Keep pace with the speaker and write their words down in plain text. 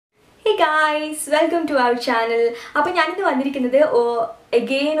guys, welcome to our channel. അപ്പോൾ ഞാൻ ഇന്ന് വന്നിരിക്കുന്നത്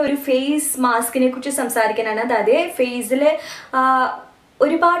again ഒരു ഫേസ് മാസ്കിനെ കുറിച്ച് സംസാരിക്കാനാണ്. അതായത് ഫേസിൽ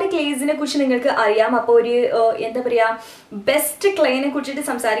ഒരുപാട് ക്ലേസിനെ കുറിച്ച് നിങ്ങൾക്ക് അറിയാം. അപ്പോൾ ഒരു എന്താ പറയുക ബെസ്റ്റ് ക്ലേനെ കുറിച്ചിട്ട്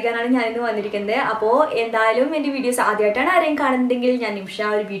സംസാരിക്കാനാണ് ഞാൻ ഇന്ന് വന്നിരിക്കുന്നത്. അപ്പോൾ എന്തായാലും എൻ്റെ വീഡിയോസ് ആദ്യമായിട്ടാണ് ആരെയും കാണുന്നതെങ്കിൽ ഞാൻ നിമിഷ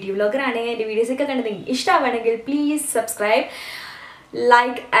ഒരു വീഡിയോ വ്ളോഗറാണ്. എൻ്റെ വീഡിയോസൊക്കെ കണ്ടതെങ്കിൽ ഇഷ്ടമാണെങ്കിൽ please subscribe,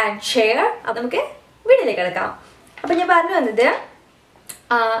 like and share. അപ്പോൾ നമുക്ക് വീഡിയോയിലേക്ക് കിടക്കാം. അപ്പോൾ ഞാൻ പറഞ്ഞു വന്നത്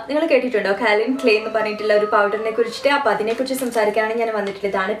നിങ്ങൾ കേട്ടിട്ടുണ്ടോ കാലിൻ ക്ലേ എന്ന് പറഞ്ഞിട്ടുള്ള ഒരു പൗഡറിനെ കുറിച്ചിട്ട്. അപ്പോൾ അതിനെക്കുറിച്ച് സംസാരിക്കാനാണ് ഞാൻ വന്നിട്ടുള്ളത്.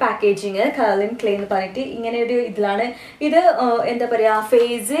 ഇതാണ് പാക്കേജിങ്. കാലിൻ ക്ലേ എന്ന് പറഞ്ഞിട്ട് ഇങ്ങനെ ഒരു ഇതിലാണ്. ഇത് എന്താ പറയുക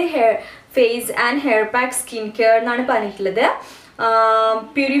face and hair pack skin care എന്നാണ് പറഞ്ഞിട്ടുള്ളത്.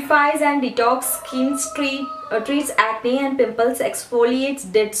 Purifies and detox skin, treats acne and pimples, exfoliates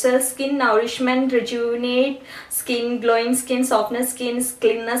dead cells, skin nourishment, rejuvenate skin, glowing skin, softness skin,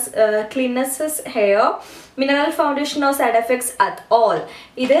 cleanses hair, mineral foundation, no side effects at all.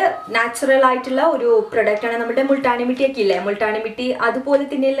 ഇത് natural ആയിട്ടുള്ള ഒരു product ആണ്. നമ്മുടെ മുൾട്ടാനിമിറ്റി ഒക്കെ ഇല്ലേ, മുൾട്ടാനിമിറ്റി അതുപോലെ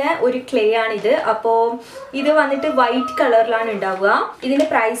തന്നെയുള്ള ഒരു ക്ലേ ആണിത്. അപ്പോൾ ഇത് വന്നിട്ട് വൈറ്റ് കളറിലാണ് ഉണ്ടാവുക. ഇതിൻ്റെ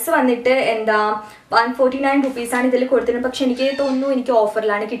പ്രൈസ് വന്നിട്ട് എന്താ 149 റുപ്പീസാണ് ഇതിൽ കൊടുത്തിരുന്നത്. പക്ഷെ എനിക്ക് തോന്നുന്നു എനിക്ക്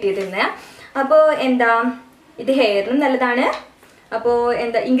ഓഫറിലാണ് കിട്ടിയതെന്ന്. അപ്പോൾ എന്താ ഇത് ഹെയറിനും നല്ലതാണ്. അപ്പോൾ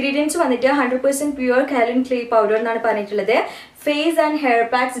എന്താ ഇൻഗ്രീഡിയൻസ് വന്നിട്ട് 100% പ്യുവർ കാലിൻ ക്ലേ പൗഡർ എന്നാണ് പറഞ്ഞിട്ടുള്ളത്. Face and hair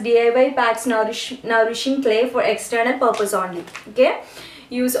pax DIY pax nourishing clay four external purpose only. Okay,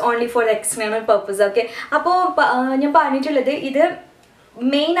 use only four external purpose. Okay, അപ്പോൾ ഞാൻ പറഞ്ഞിട്ടുള്ളത് ഇത്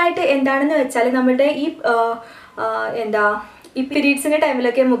മെയിനായിട്ട് എന്താണെന്ന് വെച്ചാൽ നമ്മുടെ ഈ പീരീഡ്സിൻ്റെ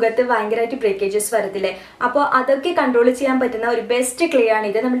ടൈമിലൊക്കെ മുഖത്ത് ഭയങ്കരമായിട്ട് ബ്രേക്കേജസ് വരത്തില്ലേ. അപ്പോൾ അതൊക്കെ കൺട്രോൾ ചെയ്യാൻ പറ്റുന്ന ഒരു ബെസ്റ്റ് ക്ലേ ആണ്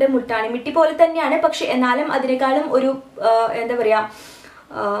ഇത്. നമ്മുടെ മുൾട്ടാനിമിറ്റി പോലെ തന്നെയാണ്, പക്ഷെ എന്നാലും അതിനേക്കാളും ഒരു എന്താ പറയുക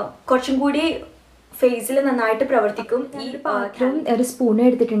കുറച്ചും കൂടി ഫേസിൽ നന്നായിട്ട് പ്രവർത്തിക്കും. ഈ പാത്രം ഒരു സ്പൂൺ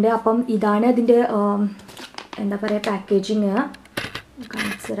എടുത്തിട്ടുണ്ട്. അപ്പം ഇതാണ് അതിൻ്റെ എന്താ പറയുക പാക്കേജിങ്.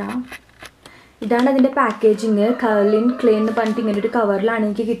 കാണിച്ചു തരാം. ഇതാണ് അതിൻ്റെ പാക്കേജിങ്. കാലിൻ ക്ലേ എന്ന് പറഞ്ഞിട്ട് ഇങ്ങനെ ഒരു കവറിലാണ്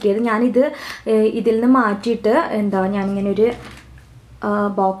എനിക്ക് കിട്ടിയത്. ഞാനിത് ഇതിൽ നിന്ന് മാറ്റിയിട്ട് ഞാനിങ്ങനെ ഒരു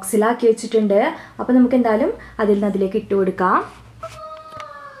ബോക്സിലാക്കി വെച്ചിട്ടുണ്ട്. അപ്പോൾ നമുക്ക് എന്തായാലും അതിൽ നിന്ന് അതിലേക്ക് ഇട്ട് കൊടുക്കാം.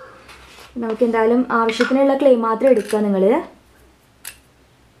 നമുക്ക് എന്തായാലും ആവശ്യത്തിനുള്ള ക്ലേ മാത്രം എടുക്കുക നിങ്ങൾ.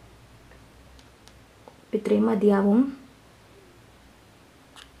 ഇത്രയും മതിയാവും.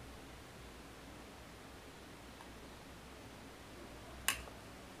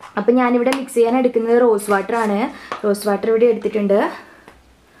 അപ്പം ഞാനിവിടെ മിക്സ് ചെയ്യാൻ എടുക്കുന്നത് റോസ് വാട്ടറാണ്. റോസ് വാട്ടർ ഇവിടെ എടുത്തിട്ടുണ്ട്.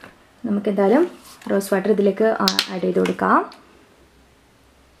 നമുക്കെന്തായാലും റോസ് വാട്ടർ ഇതിലേക്ക് ആഡ് ചെയ്ത് കൊടുക്കാം.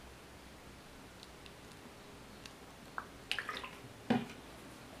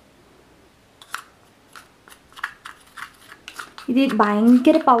 ഇത്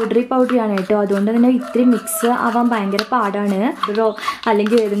ഭയങ്കര പൗഡറിയാണ് കേട്ടോ. അതുകൊണ്ട് തന്നെ ഇത്തിരി മിക്സ് ആവാൻ ഭയങ്കര പാടാണ്.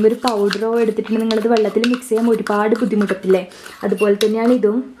 അല്ലെങ്കിൽ ഏതെങ്കിലും ഒരു പൗഡറോ എടുത്തിട്ടുണ്ടെങ്കിൽ നിങ്ങളിത് വെള്ളത്തിൽ മിക്സ് ചെയ്യാൻ ഒരുപാട് ബുദ്ധിമുട്ടത്തില്ലേ. അതുപോലെ തന്നെയാണ്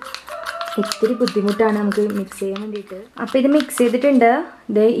ഇതും. ഇത്തിരി ബുദ്ധിമുട്ടാണ് നമുക്ക് മിക്സ് ചെയ്യാൻ വേണ്ടിയിട്ട്. അപ്പോൾ ഇത് മിക്സ് ചെയ്തിട്ടുണ്ട്.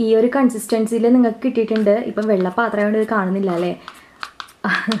 ഇത് ഈ ഒരു കൺസിസ്റ്റൻസിയിൽ നിങ്ങൾക്ക് കിട്ടിയിട്ടുണ്ട്. ഇപ്പം വെള്ളപ്പാത്രം കൊണ്ട് ഇത് കാണുന്നില്ല അല്ലേ.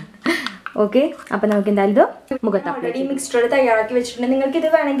 ഓക്കെ, അപ്പം നമുക്ക് എന്തായാലും ഇത് മുഖത്ത് ഓൾറെഡി മിക്സ്ചർ തയ്യാറാക്കി വെച്ചിട്ടുണ്ട്. നിങ്ങൾക്ക് ഇത്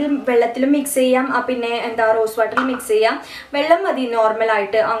വേണമെങ്കിൽ വെള്ളത്തിലും മിക്സ് ചെയ്യാം, പിന്നെ റോസ് വാട്ടറിൽ മിക്സ് ചെയ്യാം. വെള്ളം മതി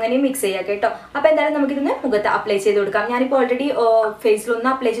നോർമലായിട്ട്, അങ്ങനെയും മിക്സ് ചെയ്യാം കേട്ടോ. അപ്പോൾ എന്തായാലും നമുക്കിതൊന്ന് മുഖത്ത് അപ്ലൈ ചെയ്ത് കൊടുക്കാം. ഞാനിപ്പോൾ ഓൾറെഡി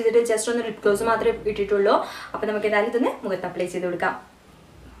ഫേസിലൊന്ന് അപ്ലൈ ചെയ്തിട്ട് ജസ്റ്റ് ഒന്ന് ലിപ് ഗ്ലോസ് മാത്രമേ ഇട്ടിട്ടുള്ളൂ. അപ്പോൾ നമുക്ക് എന്തായാലും ഇതൊന്ന് മുഖത്ത് അപ്ലൈ ചെയ്ത് കൊടുക്കാം.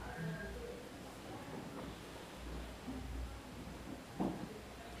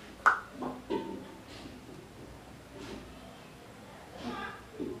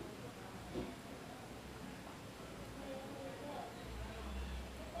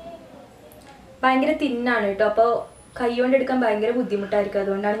 ഭയങ്കര തിന്നാണ് കേട്ടോ. അപ്പോൾ കൈ കൊണ്ട് എടുക്കാൻ ഭയങ്കര ബുദ്ധിമുട്ടായിരിക്കും.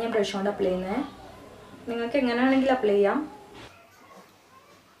 അതുകൊണ്ടാണ് ഞാൻ ബ്രഷ് കൊണ്ട് അപ്ലൈ ചെയ്യുന്നത്. നിങ്ങൾക്ക് എങ്ങനെയാണെങ്കിലും അപ്ലൈ ചെയ്യാം.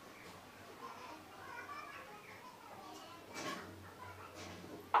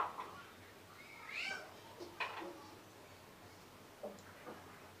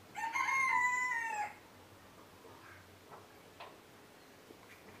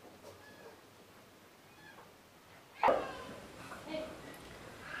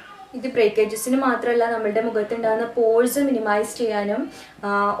 ഇത് ബ്രേക്കേജസിന് മാത്രമല്ല, നമ്മളുടെ മുഖത്തുണ്ടാകുന്ന പോഴ്സ് മിനിമൈസ് ചെയ്യാനും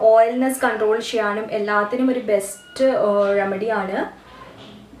ഓയിൽനെസ് കൺട്രോൾ ചെയ്യാനും എല്ലാത്തിനും ഒരു ബെസ്റ്റ് റെമഡിയാണ്.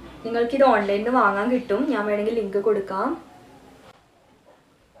 നിങ്ങൾക്കിത് ഓൺലൈനിൽ നിന്ന് വാങ്ങാൻ കിട്ടും. ഞാൻ വേണമെങ്കിൽ ലിങ്ക് കൊടുക്കാം.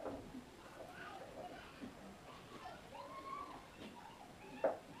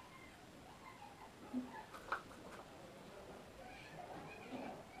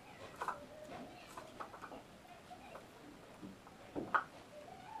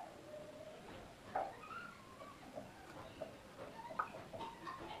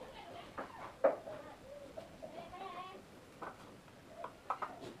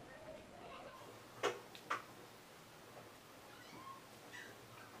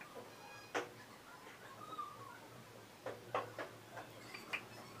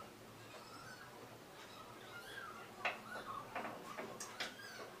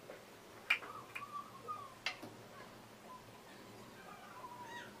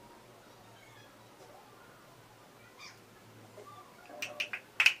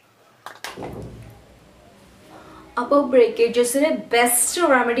 അപ്പോൾ ബ്രേക്കേജസിന് ബെസ്റ്റ്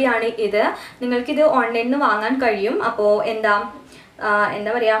റെമഡിയാണ് ഇത്. നിങ്ങൾക്കിത് ഓൺലൈനിൽ നിന്ന് വാങ്ങാൻ കഴിയും. അപ്പോൾ എന്താ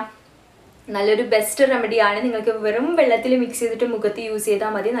പറയുക, നല്ലൊരു ബെസ്റ്റ് റെമഡിയാണ്. നിങ്ങൾക്ക് വെറും വെള്ളത്തിൽ മിക്സ് ചെയ്തിട്ട് മുഖത്ത് യൂസ്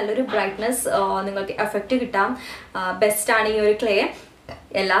ചെയ്താൽ മതി. നല്ലൊരു ബ്രൈറ്റ്നസ് നിങ്ങൾക്ക് എഫക്റ്റ് കിട്ടാം. ബെസ്റ്റാണ് ഈ ഒരു ക്ലേ.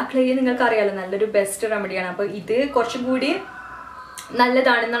 എല്ലാ ക്ലേയും നിങ്ങൾക്ക് അറിയാമല്ലോ, നല്ലൊരു ബെസ്റ്റ് റെമഡിയാണ്. അപ്പോൾ ഇത് കുറച്ചും കൂടി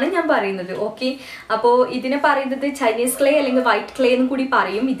നല്ലതാണെന്നാണ് ഞാൻ പറയുന്നത്. ഓക്കെ, അപ്പോൾ ഇതിനെ പറയുന്നത് ചൈനീസ് ക്ലേ അല്ലെങ്കിൽ വൈറ്റ് ക്ലേ എന്നും കൂടി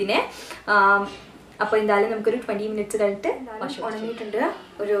പറയും ഇതിനെ. അപ്പോൾ എന്തായാലും നമുക്കൊരു 20 മിനിറ്റ്സ് കഴിഞ്ഞിട്ട് ഉണങ്ങിയിട്ടുണ്ട്.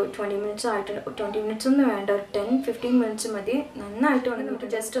 ഒരു 20 മിനിറ്റ്സ് ആയിട്ടുണ്ട്. 20 മിനിറ്റ്സ് ഒന്നും വേണ്ട, ഒരു 10-15 മിനിറ്റ്സ് മതി. നന്നായിട്ട് ഉണങ്ങിയിട്ട്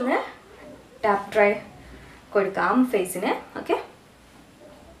ജസ്റ്റ് ഒന്ന് ടാപ്പ് ഡ്രൈ കൊടുക്കാം ഫേസിന്. ഓക്കെ,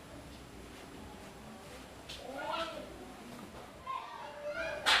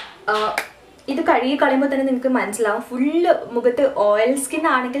 ഇത് കഴുകി കളയുമ്പോൾ തന്നെ നിങ്ങൾക്ക് മനസ്സിലാവും. ഫുള്ള് മുഖത്ത് ഓയിൽ സ്കിൻ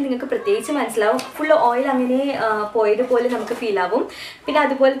ആണെങ്കിൽ നിങ്ങൾക്ക് പ്രത്യേകിച്ച് മനസ്സിലാവും. ഫുള്ള് ഓയിൽ അങ്ങനെ പോയതുപോലെ നമുക്ക് ഫീൽ ആവും. പിന്നെ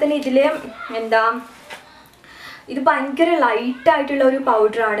അതുപോലെ തന്നെ ഇതിൽ ഇത് ഭയങ്കര ലൈറ്റായിട്ടുള്ള ഒരു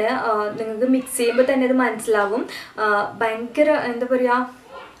പൗഡറാണ്. നിങ്ങൾക്ക് മിക്സ് ചെയ്യുമ്പോൾ തന്നെ അത് മനസ്സിലാവും. ഭയങ്കര എന്താ പറയുക,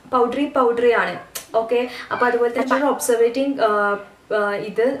 പൗഡറി ആണ്. ഓക്കെ, അപ്പോൾ അതുപോലെ തന്നെ ഒബ്സർവേറ്റിംഗ്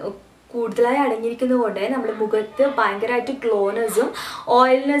ഇത് കൂടുതലായി അടങ്ങിയിരിക്കുന്നത് കൊണ്ട് നമ്മുടെ മുഖത്ത് ഭയങ്കരമായിട്ട് ഗ്ലോനെസ്സും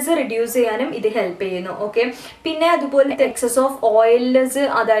ഓയിൽനെസ് റിഡ്യൂസ് ചെയ്യാനും ഇത് ഹെൽപ്പ് ചെയ്യുന്നു. ഓക്കെ, പിന്നെ അതുപോലെ എക്സസ് ഓഫ് ഓയിൽനെസ്,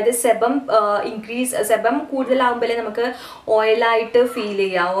 അതായത് സെബം കൂടുതലാകുമ്പോഴേ നമുക്ക് ഓയിലായിട്ട് ഫീൽ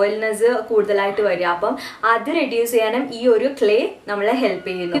ചെയ്യുക, ഓയിൽനെസ് കൂടുതലായിട്ട് വരിക. അപ്പം അത് റെഡ്യൂസ് ചെയ്യാനും ഈ ഒരു ക്ലേ നമ്മളെ ഹെൽപ്പ്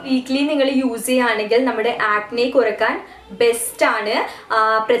ചെയ്യുന്നു. വീക്ക്ലി നിങ്ങൾ യൂസ് ചെയ്യുകയാണെങ്കിൽ നമ്മുടെ ആക്നെ കുറയ്ക്കാൻ ബെസ്റ്റാണ്.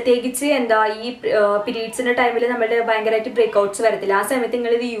 പ്രത്യേകിച്ച് ഈ പീരീഡ്സിൻ്റെ ടൈമിൽ നമ്മുടെ ഭയങ്കരമായിട്ട് ബ്രേക്ക്ഔട്ട്സ് വരത്തില്ല. ആ സമയത്ത്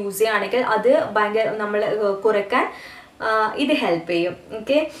നിങ്ങളിത് യൂസ് ചെയ്യുകയാണെങ്കിൽ അത് നമ്മൾ കുറയ്ക്കാൻ ഇത് ഹെൽപ്പ് ചെയ്യും.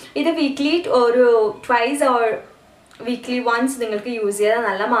 ഓക്കെ, ഇത് വീക്ക്ലി ഒരു ട്വൈസ് ഓർ വീക്ക്ലി വൺസ് നിങ്ങൾക്ക് യൂസ് ചെയ്താൽ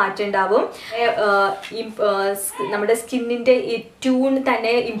നല്ല മാറ്റം ഉണ്ടാവും. നമ്മുടെ സ്കിന്നിൻ്റെ ഈ ട്യൂൺ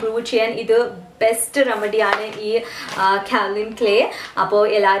തന്നെ ഇമ്പ്രൂവ് ചെയ്യാൻ ഇത് ബെസ്റ്റ് റെമഡിയാണ് ഈ കാലിൻ ക്ലേ. അപ്പോൾ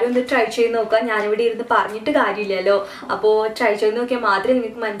എല്ലാവരും ഒന്ന് ട്രൈ ചെയ്ത് നോക്കുക. ഞാനിവിടെ ഇരുന്ന് പറഞ്ഞിട്ട് കാര്യമില്ലല്ലോ. അപ്പോൾ ട്രൈ ചെയ്ത് നോക്കിയാൽ മാത്രമേ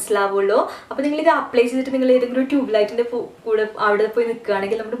നിങ്ങൾക്ക് മനസ്സിലാവുള്ളൂ. അപ്പോൾ നിങ്ങളിത് അപ്ലൈ ചെയ്തിട്ട് നിങ്ങൾ ഏതെങ്കിലും ട്യൂബ് ലൈറ്റിൻ്റെ കൂടെ അവിടെ പോയി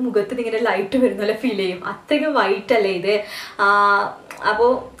നിൽക്കുകയാണെങ്കിൽ നമ്മുടെ മുഖത്ത് ഇങ്ങനെ ലൈറ്റ് വരുന്ന പോലെ ഫീൽ ചെയ്യും. അത്രയ്ക്ക് വൈറ്റ് അല്ലേ ഇത്.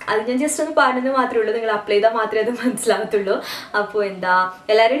 അപ്പോൾ അത് ഞാൻ ജസ്റ്റ് ഒന്ന് പറഞ്ഞത് മാത്രമേ ഉള്ളൂ. നിങ്ങൾ അപ്ലൈ ചെയ്താൽ മാത്രമേ അത് മനസ്സിലാകത്തുള്ളൂ. അപ്പോൾ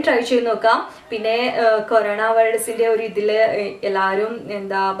എല്ലാവരും ട്രൈ ചെയ്ത് നോക്കാം. പിന്നെ കൊറോണ വൈറസിൻ്റെ ഒരു ഇതിൽ എല്ലാവരും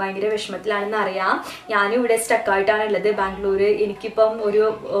ഭയങ്കര വിഷമത്തിലാണെന്ന് അറിയാം. ഞാനും ഇവിടെ സ്റ്റക്കായിട്ടാണ് ഉള്ളത് ബാംഗ്ലൂർ. എനിക്കിപ്പം ഒരു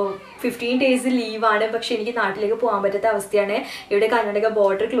 15 days ലീവാണ്. പക്ഷെ എനിക്ക് നാട്ടിലേക്ക് പോകാൻ പറ്റാത്ത അവസ്ഥയാണ്. ഇവിടെ കർണാടക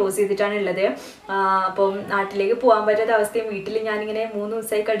ബോർഡർ ക്ലോസ് ചെയ്തിട്ടാണ് ഉള്ളത്. അപ്പം നാട്ടിലേക്ക് പോകാൻ പറ്റാത്ത അവസ്ഥയും വീട്ടിൽ ഞാനിങ്ങനെ 3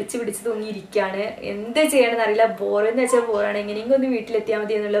 ദിവസമായി കടിച്ച് പിടിച്ച് തൂങ്ങിയിരിക്കുകയാണ്. എന്ത് ചെയ്യണമെന്ന് അറിയില്ല. ബോറെന്ന് വെച്ചാൽ ബോറാണ്. എങ്ങനെയെങ്കിലും ഒന്ന് വീട്ടിലെത്തിയാൽ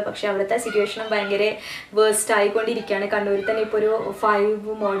മതി എന്നുള്ളത്. പക്ഷെ അവിടുത്തെ സിറ്റുവേഷനും ഭയങ്കര വേഴ്സ്റ്റ് ആയിക്കൊണ്ടിരിക്കുകയാണ്. കണ്ണൂരിൽ തന്നെ ഇപ്പോൾ ഒരു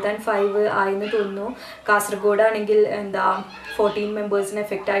മോർ ദാൻ 5 ആയെന്ന് തോന്നുന്നു. കാസർഗോഡ് ആണെങ്കിൽ 14 മെമ്പേഴ്സിന്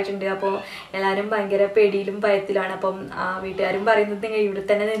എഫക്റ്റ് ആയിട്ടുണ്ട്. അപ്പോൾ എല്ലാവരും ഭയങ്കര പേടിയിലും ഭയത്തിലാണ്. അപ്പം വീട്ടുകാരും പറയുന്നത് നിങ്ങൾ ഇവിടെ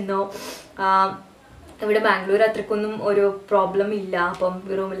തന്നെ നിന്നോ, ഇവിടെ ബാംഗ്ലൂർ അത്രക്കൊന്നും ഒരു പ്രോബ്ലം ഇല്ല. അപ്പം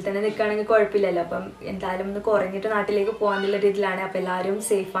റൂമിൽ തന്നെ നിൽക്കുകയാണെങ്കിൽ കുഴപ്പമില്ലല്ലോ. അപ്പം എന്തായാലും ഒന്ന് കുറഞ്ഞിട്ട് നാട്ടിലേക്ക് പോകാനുള്ള രീതിയിലാണ്. അപ്പോൾ എല്ലാവരും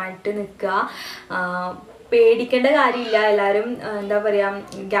സേഫായിട്ട് നിൽക്കുക. പേടിക്കേണ്ട കാര്യമില്ല. എല്ലാവരും എന്താ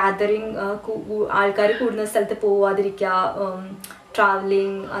പറയുക, ഗ്യാതറിങ് ആൾക്കാർ കൂടുന്ന സ്ഥലത്ത് പോവാതിരിക്കുക,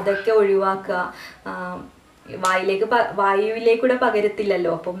 ട്രാവലിങ് അതൊക്കെ ഒഴിവാക്കുക. വായുവിലേക്കൂടെ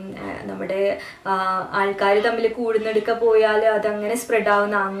പകരത്തില്ലല്ലോ. അപ്പം നമ്മുടെ ആൾക്കാർ തമ്മിൽ കൂടുന്നെടുക്ക പോയാൽ അതങ്ങനെ സ്പ്രെഡ്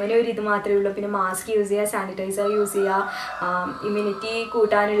ആവുന്ന അങ്ങനെ ഒരു ഇത് മാത്രമേ ഉള്ളൂ. പിന്നെ മാസ്ക് യൂസ് ചെയ്യുക, സാനിറ്റൈസർ യൂസ് ചെയ്യുക, ഇമ്മ്യൂണിറ്റി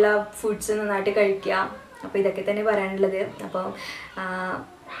കൂട്ടാനുള്ള ഫുഡ്സ് നന്നായിട്ട് കഴിക്കുക. അപ്പോൾ ഇതൊക്കെ തന്നെ പറയാനുള്ളത്. അപ്പം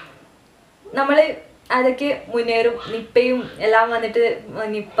നമ്മൾ അതൊക്കെ മുന്നേറും. നിപ്പയും എല്ലാം വന്നിട്ട്,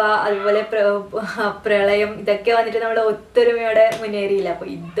 നിപ്പ അതുപോലെ പ്രളയം ഇതൊക്കെ വന്നിട്ട് നമ്മൾ ഒത്തൊരുമയോടെ മുന്നേറിയില്ല. അപ്പോൾ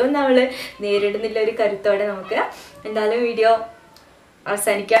ഇതും നമ്മൾ നേരിടുന്നില്ല ഒരു കരുത്തോടെ. നമുക്ക് എന്തായാലും വീഡിയോ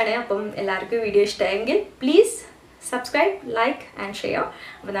അവസാനിക്കുകയാണ്. അപ്പം എല്ലാവർക്കും വീഡിയോ ഇഷ്ടമായെങ്കിൽ please subscribe, like and share.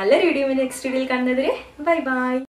 അപ്പോൾ നല്ലൊരു വീഡിയോ നെക്സ്റ്റ് വീഡിയോയിൽ കാണുന്നതിന് ബൈ ബൈ.